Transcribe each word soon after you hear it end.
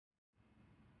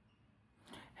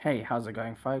Hey, how's it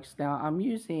going, folks? Now I'm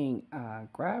using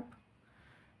Grab.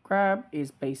 Grab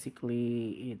is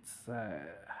basically it's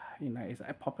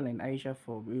popular in Asia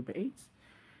for Uber Eats.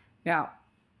 Now,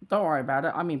 don't worry about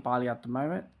it. I'm in Bali at the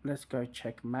moment. Let's go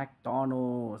check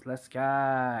McDonald's. Let's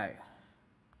go.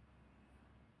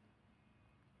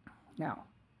 Now,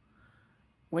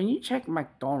 when you check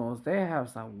McDonald's, they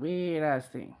have some weird ass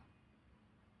thing.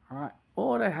 All right,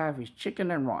 all they have is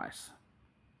chicken and rice,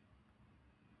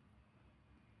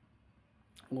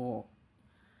 or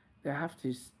they have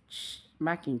this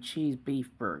mac and cheese beef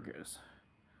burgers.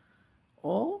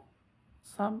 Or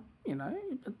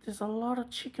but there's a lot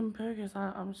of chicken burgers.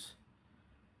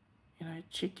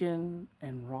 Chicken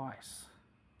and rice.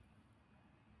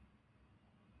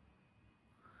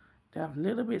 They have a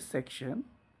little bit section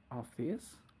of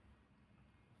this,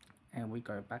 and we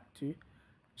go back to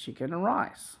chicken and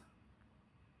rice.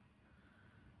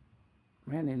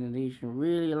 Man, Indonesian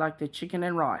really like the chicken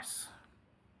and rice.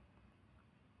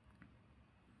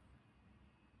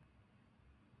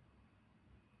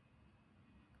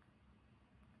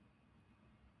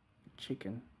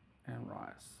 Chicken and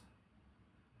rice.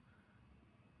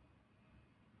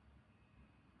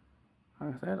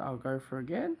 Like I said, I'll go for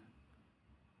again.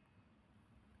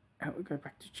 And we go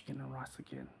back to chicken and rice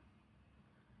again.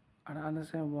 I don't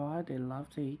understand why they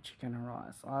love to eat chicken and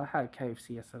rice. I had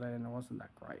KFC yesterday and it wasn't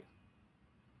that great.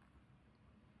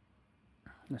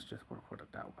 Let's just put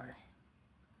it that way.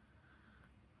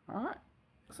 Alright,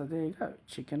 so there you go,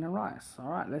 chicken and rice.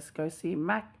 Alright, let's go see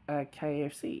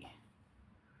KFC.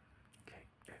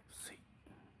 KFC.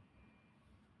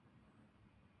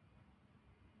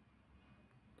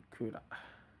 Kuda.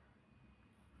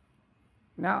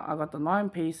 Now I got the 9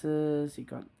 pieces, you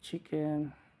got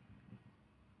chicken.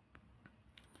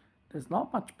 There's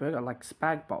not much burger, like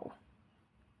spag bowl.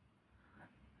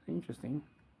 Interesting.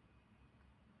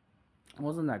 It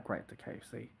wasn't that great, the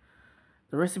KFC.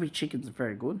 The recipe chicken's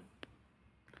very good.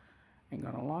 Ain't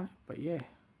gonna lie, but yeah.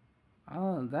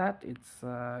 Other than that, it's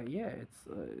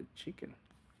chicken.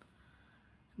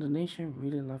 Indonesian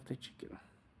really love the chicken.